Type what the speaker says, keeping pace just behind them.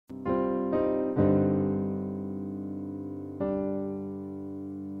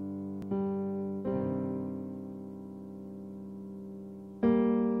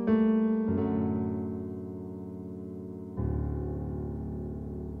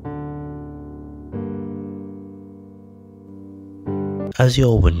As you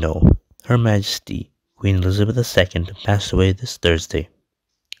all would know, Her Majesty Queen Elizabeth II passed away this Thursday.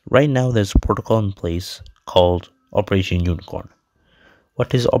 Right now there's a protocol in place called Operation Unicorn.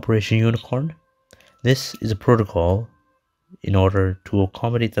 What is Operation Unicorn? This is a protocol in order to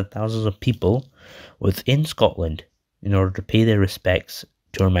accommodate the thousands of people within Scotland in order to pay their respects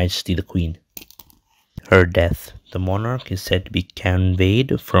to Her Majesty the Queen. Her death, the monarch is said to be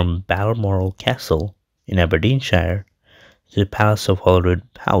conveyed from Balmoral Castle in Aberdeenshire to the Palace of Holyrood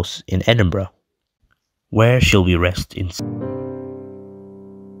House in Edinburgh, where she'll be rest in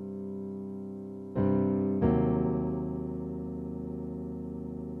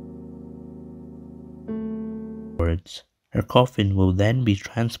words. Her coffin will then be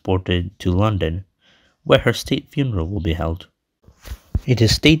transported to London, where her state funeral will be held. It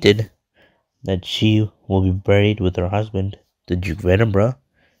is stated that she will be buried with her husband, the Duke of Edinburgh,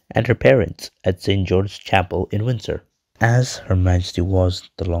 and her parents at St. George's Chapel in Windsor. As Her Majesty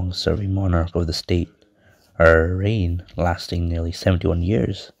was the longest-serving monarch of the state, her reign lasting nearly 71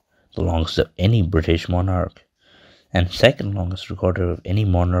 years, the longest of any British monarch, and second longest recorded of any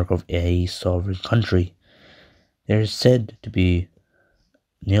monarch of a sovereign country, there is said to be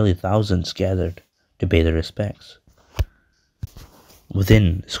nearly thousands gathered to pay their respects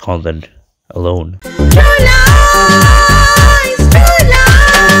within Scotland alone. TruLies!